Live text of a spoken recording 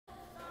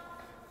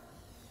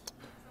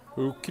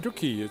Okie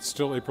dokie, it's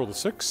still April the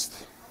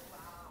 6th.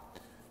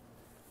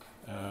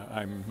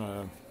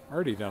 I'm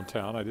already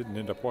downtown. I didn't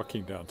end up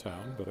walking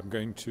downtown, but I'm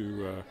going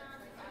to,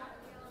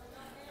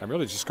 I'm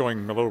really just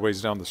going a little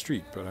ways down the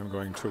street, but I'm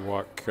going to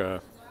walk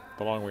the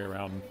long way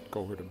around,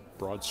 go over to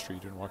Broad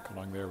Street and walk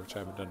along there, which I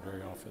haven't done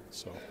very often.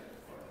 So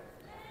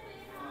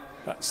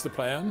that's the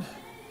plan.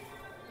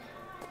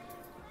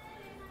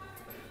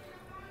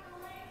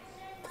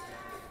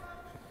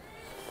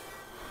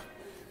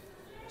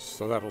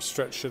 So that'll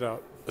stretch it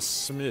out a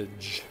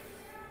smidge.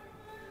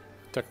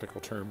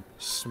 Technical term,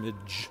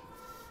 smidge.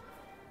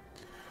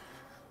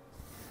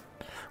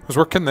 I was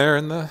working there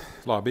in the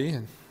lobby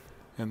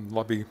and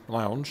lobby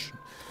lounge.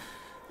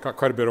 Got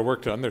quite a bit of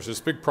work done. There's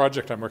this big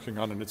project I'm working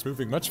on, and it's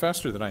moving much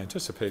faster than I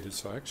anticipated.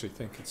 So I actually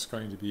think it's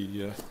going to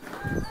be,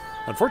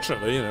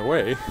 unfortunately, in a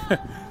way,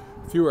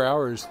 fewer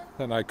hours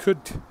than I could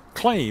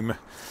claim.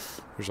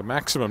 There's a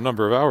maximum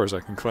number of hours I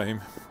can claim.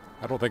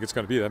 I don't think it's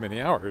going to be that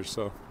many hours.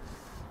 So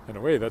in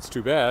a way, that's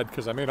too bad,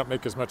 because I may not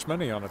make as much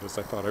money on it as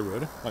I thought I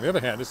would. On the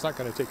other hand, it's not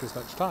going to take as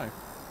much time.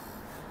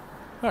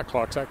 That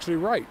clock's actually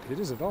right. It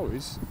isn't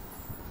always.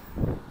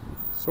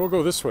 So we'll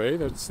go this way.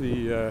 That's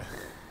the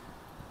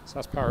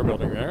Sask Power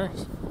building there.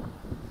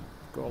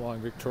 Go along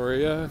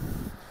Victoria.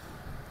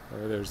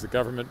 There's the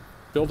government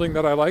building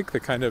that I like, the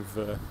kind of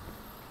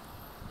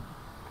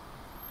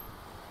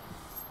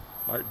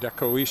Art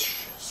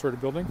Deco-ish sort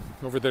of building.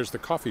 Over there's the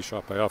coffee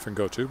shop I often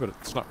go to, but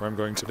it's not where I'm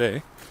going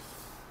today.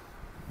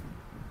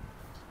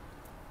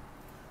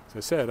 As I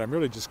said, I'm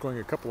really just going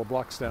a couple of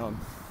blocks down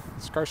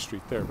Scar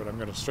Street there, but I'm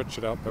going to stretch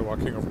it out by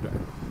walking over to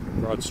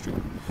Broad Street.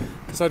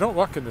 Because I don't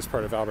walk in this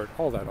part of Albert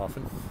all that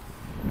often.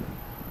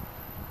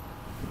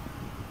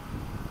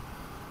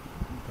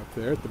 Up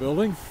there at the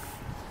building.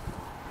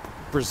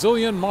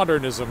 Brazilian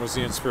modernism was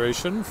the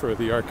inspiration for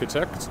the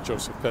architect,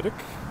 Joseph Pettick.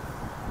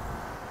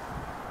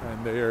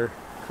 And they are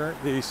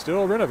currently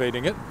still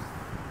renovating it.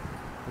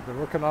 They've been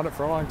working on it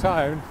for a long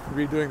time,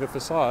 redoing the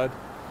facade.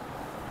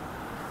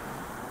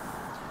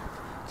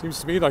 Seems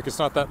to me like it's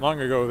not that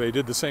long ago they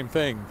did the same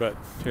thing, but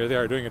here they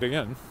are doing it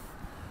again.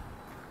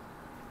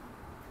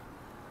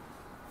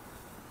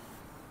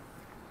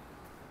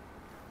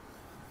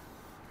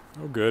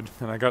 Oh good,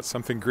 and I got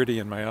something gritty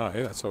in my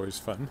eye. That's always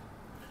fun,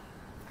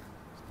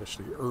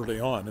 especially early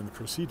on in the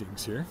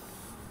proceedings here.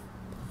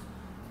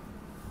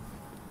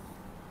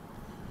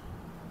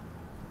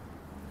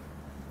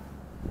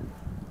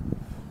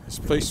 This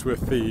place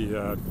with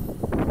the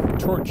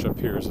torch up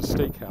here is a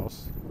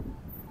steakhouse.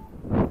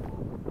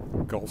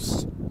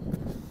 Gulf's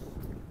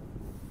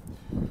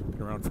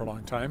been around for a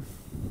long time.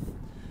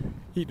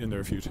 Eaten in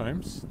there a few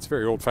times. It's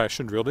very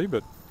old-fashioned, really,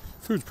 but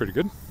food's pretty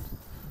good.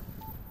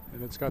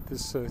 And it's got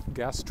this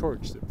gas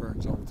torch that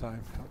burns all the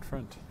time out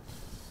front.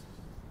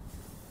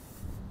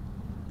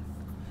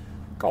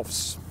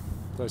 Gulf's.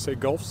 Did I say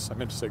Gulf's? I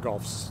meant to say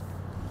Gulf's.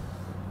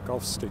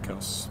 Gulf's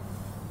Steakhouse.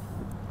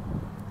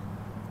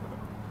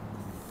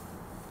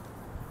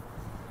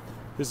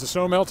 Is the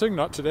snow melting?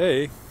 Not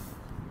today.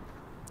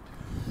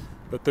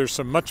 But there's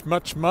some much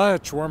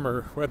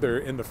warmer weather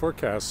in the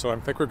forecast, so I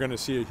think we're going to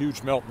see a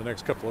huge melt in the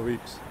next couple of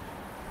weeks.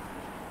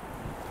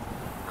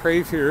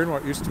 Crave here in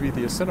what used to be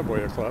the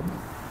Assiniboia Club,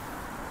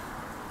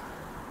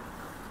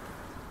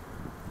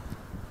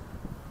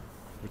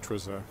 which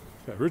was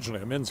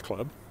originally a men's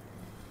club,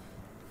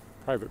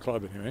 private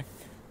club anyway.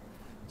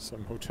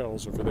 Some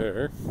hotels over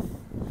there.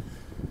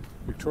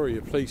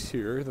 Victoria Place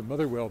here, the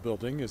Motherwell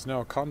building, is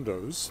now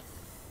condos.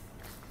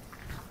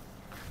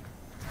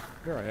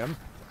 Here I am.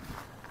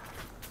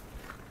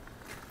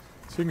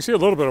 So you can see a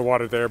little bit of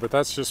water there, but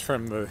that's just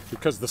from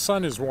because the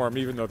sun is warm,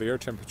 even though the air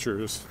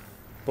temperature is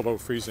below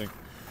freezing.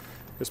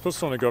 It's supposed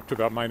to only go up to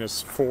about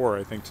 -4,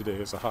 I think,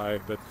 today as a high,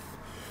 but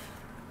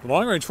the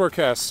long-range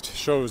forecast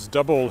shows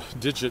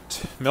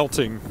double-digit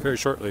melting very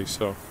shortly,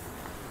 so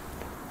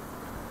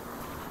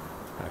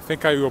I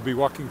think I will be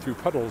walking through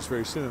puddles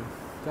very soon.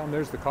 Down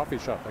there's the coffee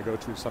shop I go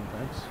to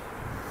sometimes.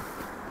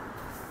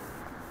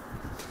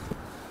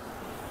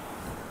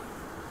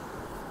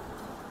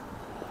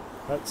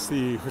 That's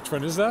which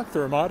one is that?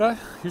 The Ramada?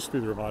 Used to be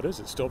the Ramada. Is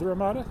it still the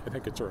Ramada? I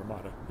think it's a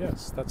Ramada.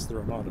 Yes, that's the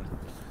Ramada.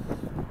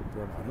 The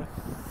Ramada.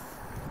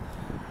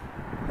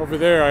 Over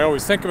there, I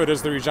always think of it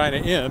as the Regina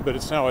Inn, but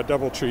it's now a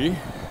Doubletree.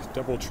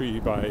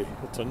 Doubletree by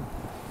Hilton.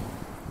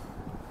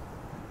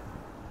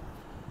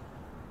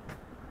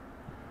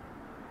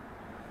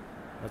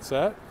 What's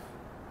that?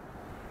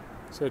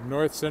 Said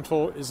North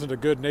Central isn't a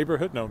good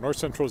neighborhood. No, North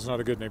Central is not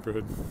a good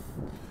neighborhood.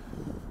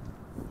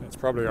 That's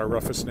probably our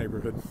roughest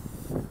neighborhood.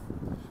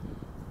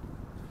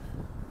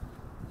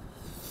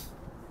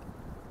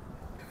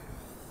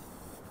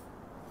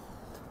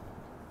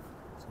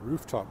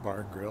 Rooftop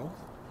bar and grill.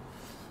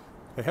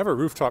 They have a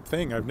rooftop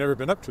thing. I've never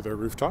been up to their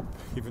rooftop,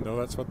 even though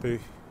that's what they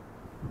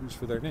use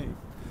for their name.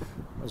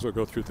 Might as well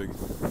go through the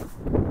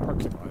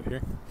parking lot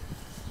here.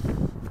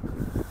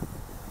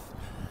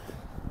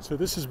 So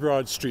this is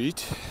Broad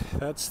Street.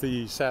 That's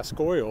the Sask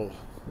Oil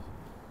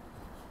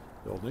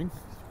building.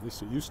 At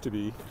least it used to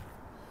be.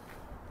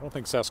 I don't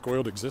think Sask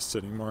Oil exists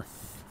anymore.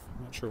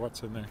 I'm not sure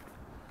what's in there.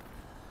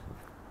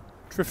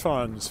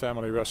 Triffon's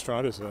Family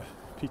Restaurant is a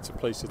pizza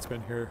place that's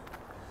been here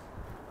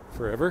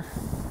forever.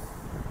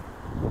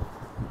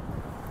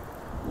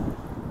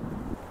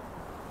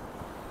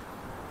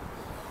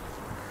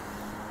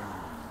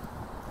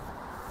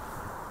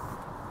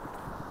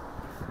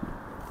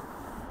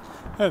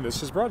 And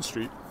this is Broad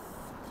Street.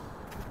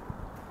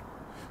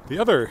 The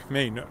other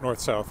main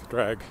north-south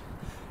drag.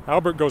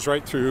 Albert goes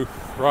right through.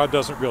 Broad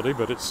doesn't really,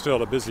 but it's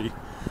still a busy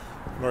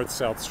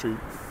north-south street.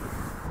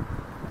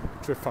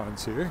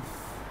 Triffon's here.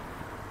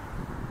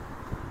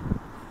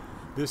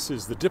 This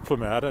is the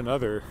Diplomat,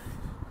 another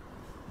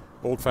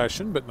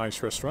old-fashioned but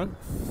nice restaurant.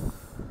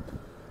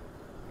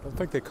 I don't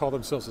think they call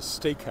themselves a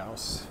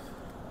steakhouse.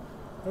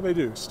 Oh, they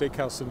do.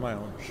 Steakhouse and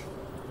Lounge.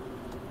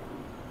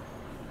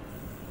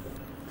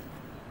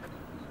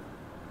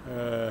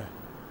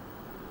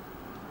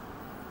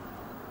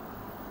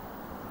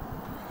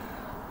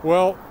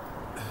 Well,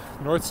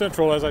 North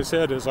Central, as I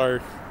said, is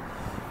our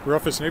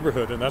roughest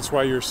neighborhood, and that's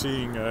why you're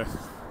seeing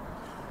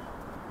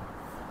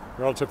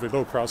relatively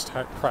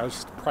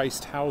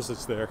low-priced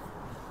houses there.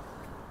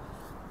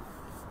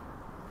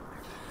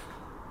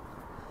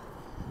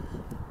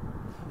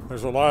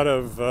 There's a lot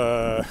of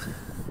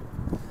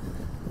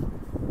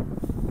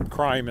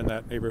crime in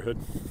that neighborhood.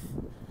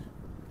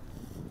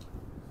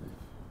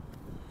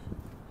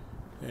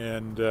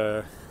 And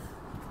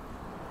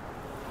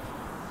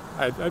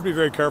I'd be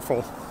very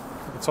careful.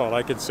 That's all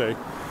I can say.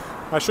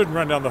 I shouldn't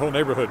run down the whole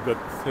neighborhood, but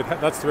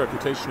that's the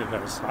reputation it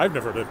has. I've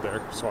never lived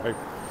there, so I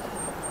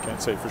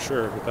can't say for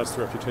sure, but that's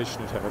the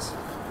reputation it has.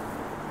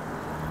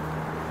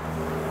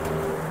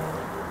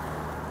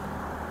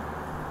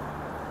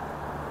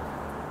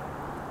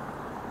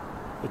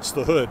 It's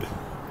the hood,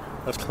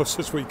 as close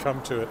as we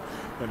come to it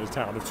in a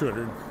town of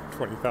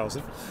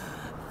 220,000.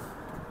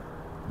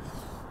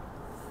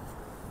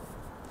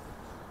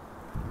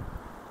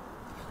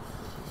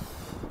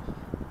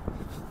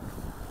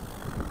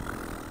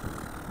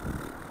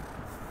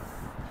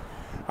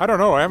 I don't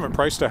know. I haven't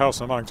priced a house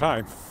in a long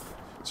time,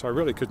 so I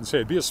really couldn't say.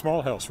 It'd be a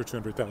small house for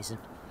 200,000.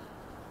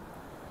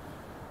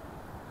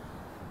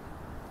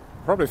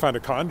 Probably find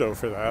a condo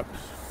for that.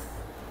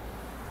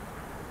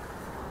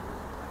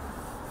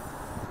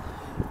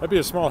 That'd be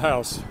a small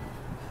house,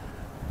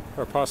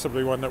 or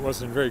possibly one that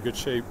wasn't in very good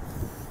shape.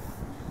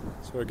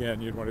 So again,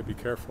 you'd want to be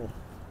careful.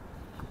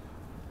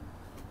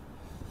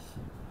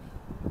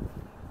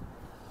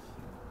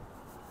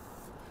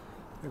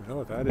 I don't even know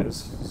what that is.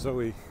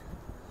 Zoe.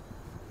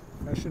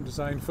 Fashion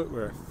design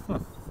footwear. Huh.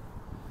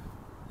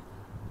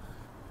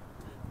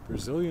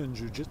 Brazilian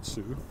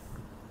Jiu-Jitsu.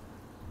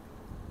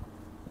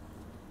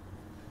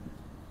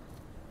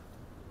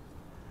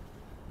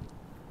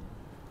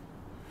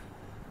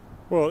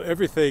 Well,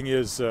 everything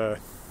is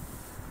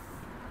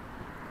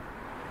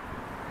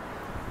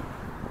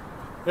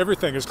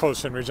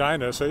close in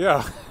Regina, so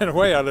yeah, in a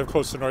way I live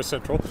close to North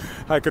Central.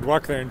 I could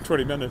walk there in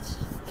 20 minutes.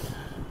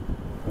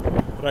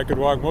 But I could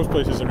walk most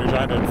places in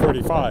Regina in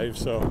 45,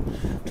 so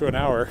to an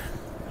hour.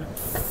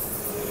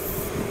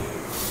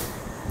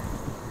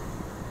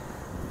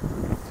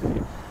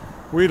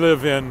 We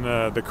live in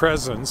the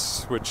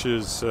Crescents, which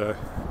is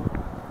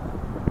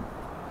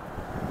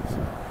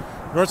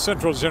North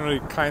Central, is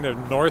generally kind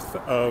of north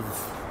of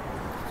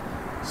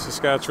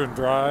Saskatchewan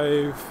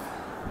Drive.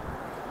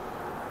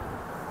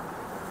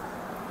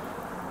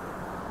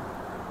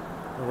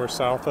 And we're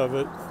south of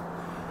it.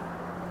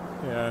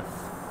 Yeah.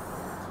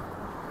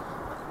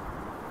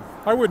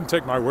 I wouldn't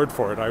take my word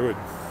for it. I would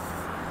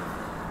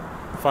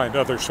find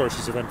other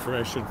sources of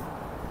information.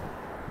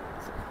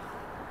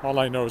 All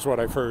I know is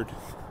what I've heard.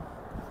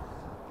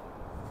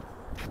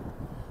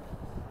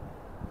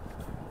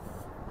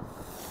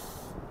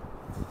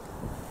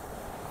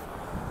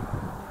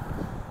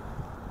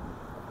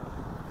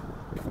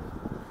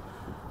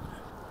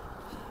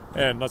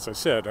 And as I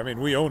said, I mean,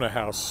 we own a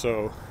house,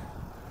 so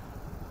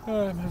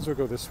I might as well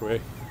go this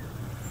way.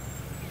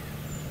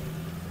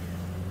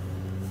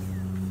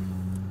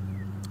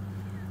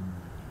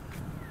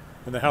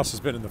 And the house has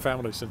been in the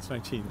family since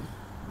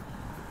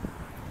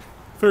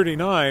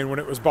 1939 when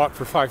it was bought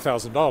for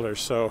 $5,000.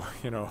 So,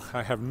 you know,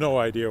 I have no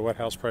idea what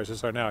house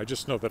prices are now. I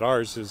just know that what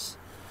ours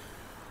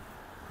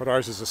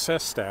is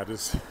assessed at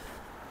is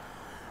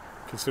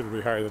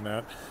considerably higher than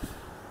that.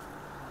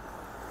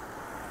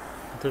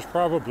 There's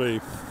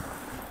probably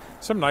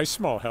some nice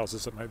small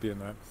houses that might be in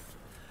that.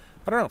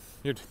 I don't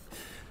know.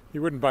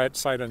 You wouldn't buy it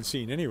sight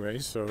unseen anyway,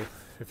 so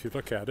if you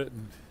look at it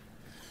and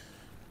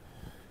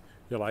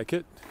you like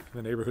it,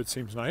 the neighborhood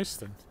seems nice,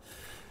 then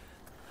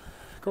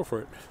go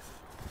for it.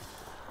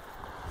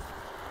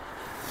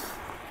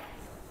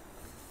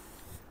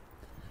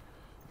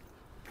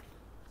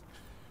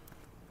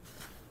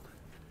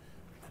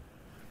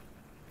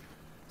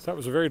 So that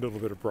was a very little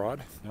bit of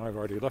Broad. Now I've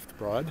already left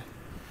Broad.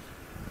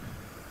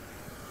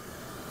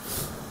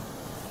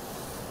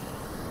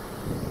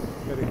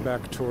 Heading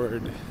back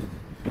toward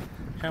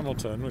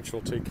Hamilton, which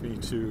will take me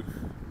to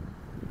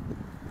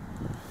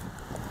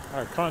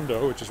our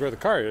condo, which is where the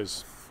car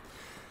is.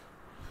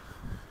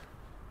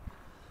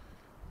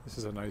 This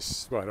is a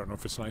nice, well, I don't know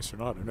if it's nice or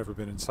not. I've never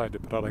been inside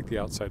it, but I like the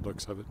outside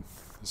looks of it,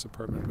 this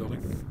apartment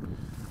building.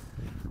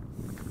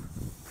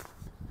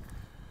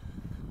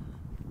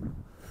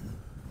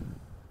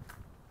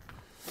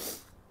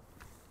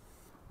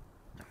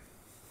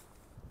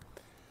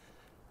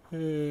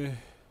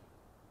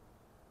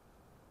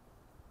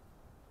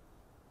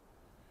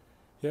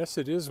 Yes,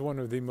 it is one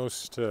of the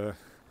most, one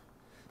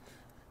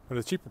of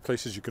the cheaper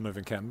places you can live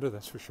in Canada,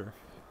 that's for sure.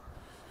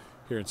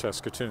 Here in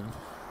Saskatchewan.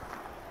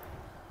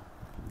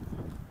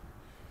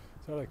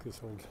 So I like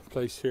this old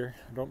place here.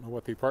 I don't know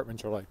what the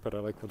apartments are like, but I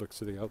like the looks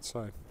of the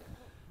outside.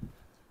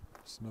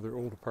 There's another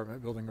old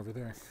apartment building over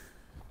there.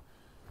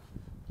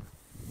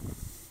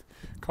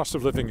 Cost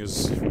of living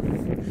is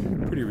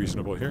pretty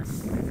reasonable here.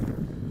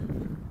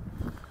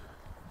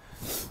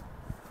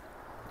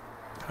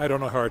 I don't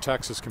know how our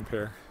taxes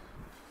compare.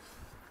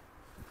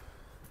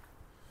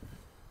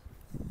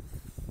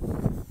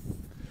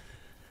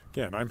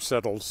 Again, I'm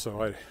settled,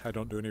 so I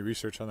don't do any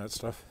research on that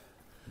stuff.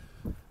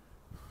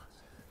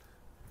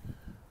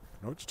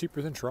 No, it's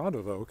cheaper than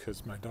Toronto, though,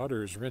 because my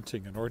daughter is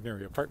renting an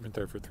ordinary apartment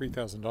there for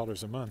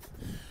 $3,000 a month.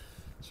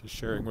 She's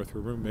sharing with her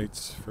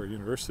roommates for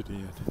university,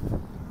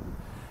 and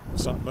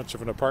it's not much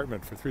of an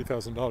apartment for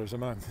 $3,000 a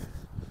month.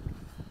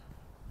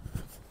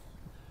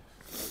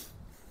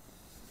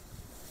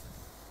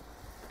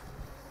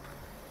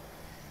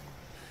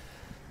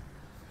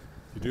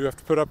 You do have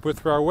to put up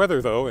with our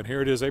weather, though, and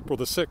here it is April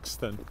the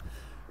 6th, and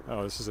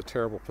oh, this is a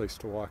terrible place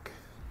to walk.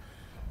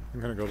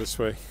 I'm going to go this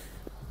way.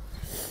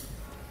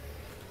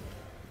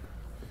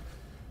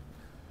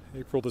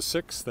 April the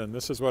 6th, and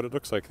this is what it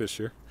looks like this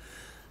year.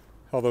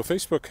 Although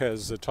Facebook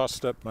has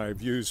tossed up my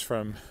views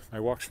from my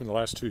walks from the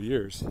last 2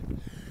 years,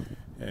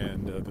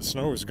 and the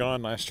snow was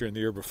gone last year and the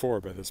year before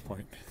by this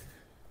point.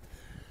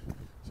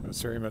 So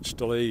it's very much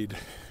delayed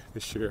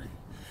this year.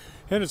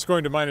 And it's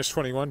going to minus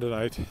 21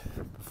 tonight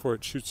before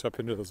it shoots up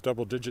into those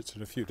double digits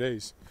in a few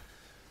days.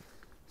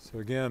 So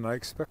again, I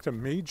expect a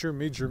major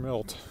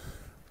melt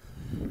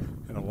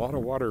and a lot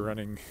of water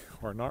running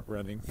or not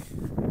running.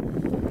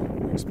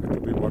 I expect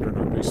there'll be water in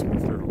our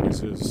basement. There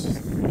always is.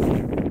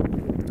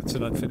 It's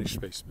an unfinished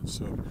basement,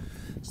 so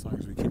as long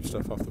as we keep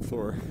stuff off the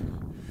floor.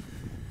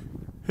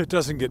 It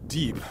doesn't get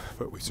deep,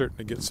 but we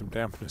certainly get some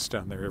dampness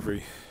down there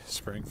every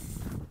spring.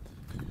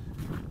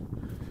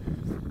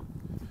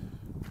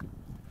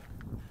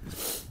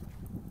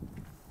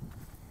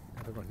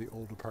 Another one of the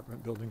old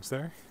apartment buildings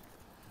there.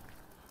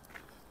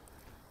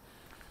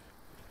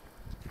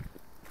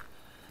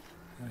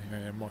 I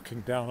am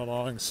walking down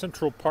along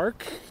Central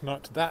Park,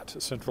 not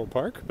that Central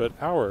Park, but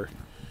our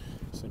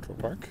Central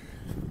Park.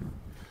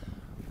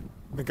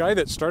 The guy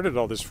that started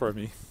all this for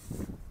me,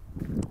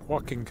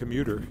 Walking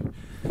Commuter,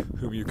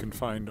 whom you can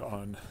find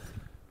on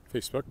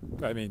Facebook,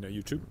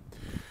 YouTube,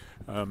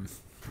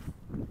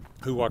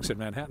 who walks in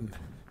Manhattan,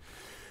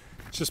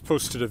 just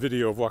posted a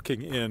video of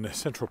walking in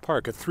Central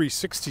Park, a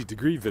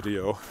 360-degree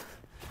video,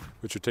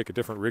 which would take a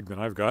different rig than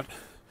I've got,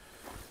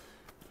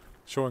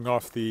 showing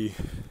off the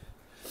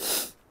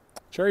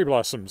cherry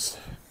blossoms.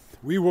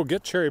 We will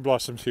get cherry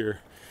blossoms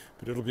here,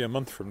 but it'll be a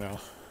month from now,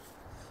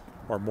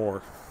 or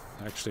more,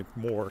 actually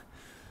more.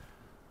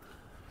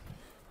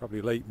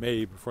 Probably late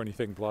May before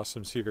anything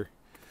blossoms here.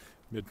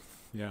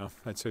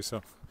 I'd say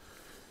so.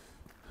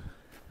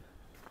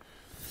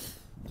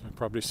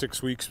 Probably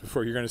 6 weeks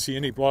before you're going to see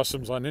any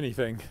blossoms on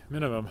anything,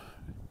 minimum.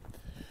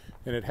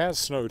 And it has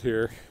snowed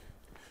here,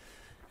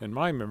 in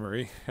my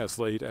memory, as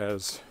late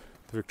as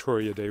the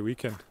Victoria Day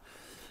weekend,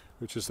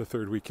 which is the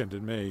third weekend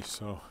in May,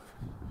 so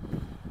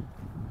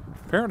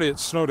apparently it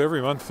snowed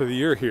every month of the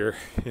year here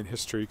in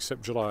history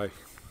except July.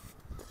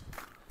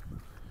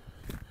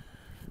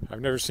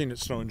 I've never seen it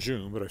snow in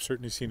June, but I've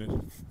certainly seen it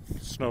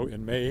snow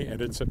in May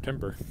and in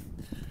September.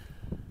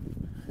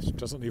 It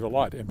doesn't leave a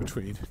lot in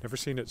between. Never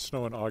seen it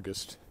snow in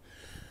August.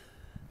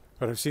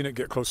 But I've seen it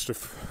get close to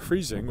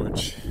freezing,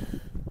 which...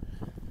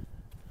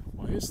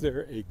 Why is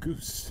there a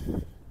goose?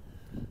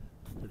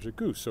 There's a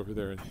goose over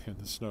there in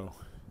the snow.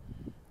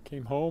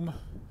 Came home,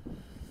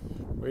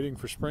 waiting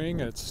for spring,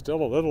 and it's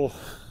still a little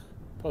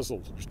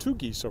puzzled. There's two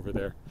geese over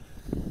there.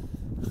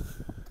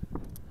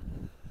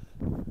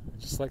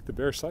 Just like the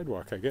bare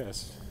sidewalk, I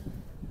guess.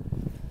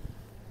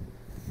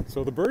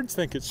 So the birds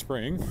think it's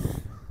spring,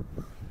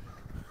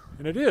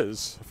 and it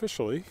is,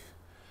 officially.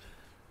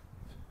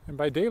 And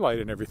by daylight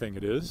and everything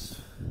it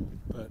is,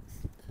 but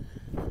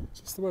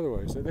just the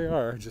weatherwise, there they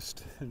are,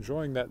 just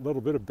enjoying that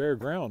little bit of bare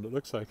ground, it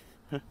looks like.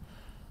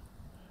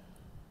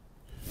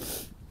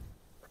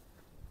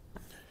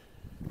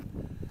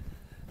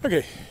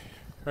 Okay,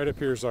 right up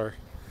here is our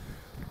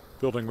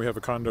building we have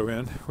a condo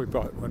in. We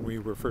bought when we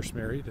were first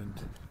married, and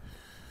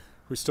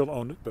we still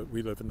own it, but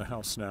we live in the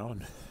house now,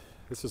 and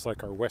this is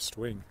like our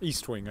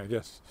east wing, I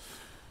guess.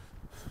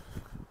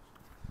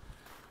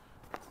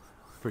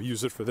 We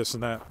use it for this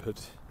and that,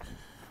 but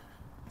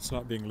it's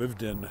not being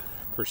lived in,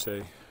 per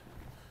se.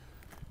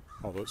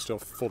 Although it's still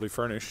fully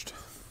furnished,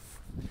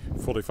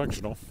 fully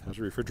functional, has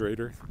a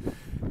refrigerator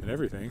and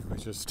everything. We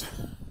just...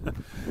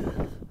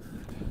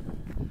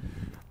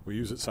 We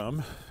use it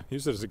some.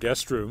 Use it as a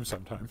guest room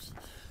sometimes.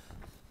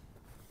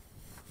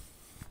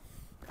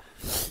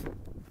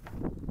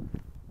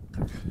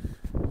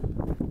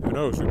 Who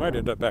knows? We might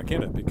end up back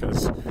in it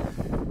because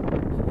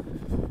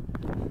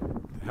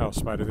the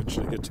house might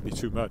eventually get to be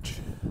too much.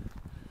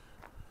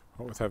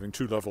 What with having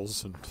 2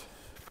 levels and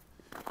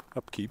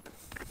upkeep.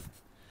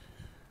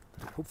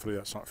 But hopefully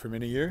that's not for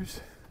many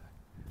years.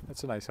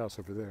 That's a nice house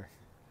over there.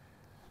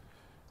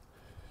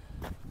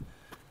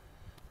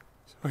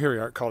 So here we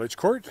are at College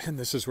Court, and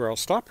this is where I'll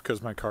stop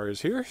because my car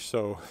is here,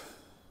 so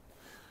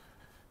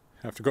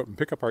I have to go up and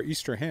pick up our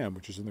Easter ham,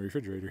 which is in the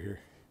refrigerator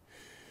here.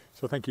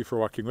 So thank you for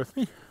walking with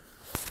me.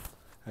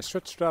 I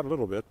stretched it out a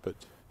little bit, but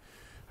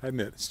I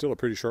admit, it's still a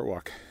pretty short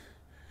walk.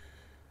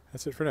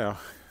 That's it for now.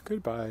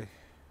 Goodbye.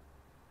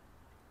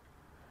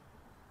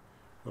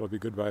 It'll be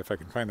goodbye if I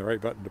can find the right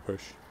button to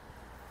push.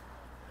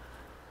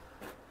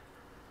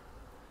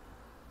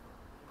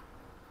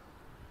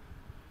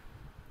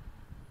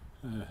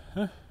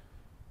 Uh-huh.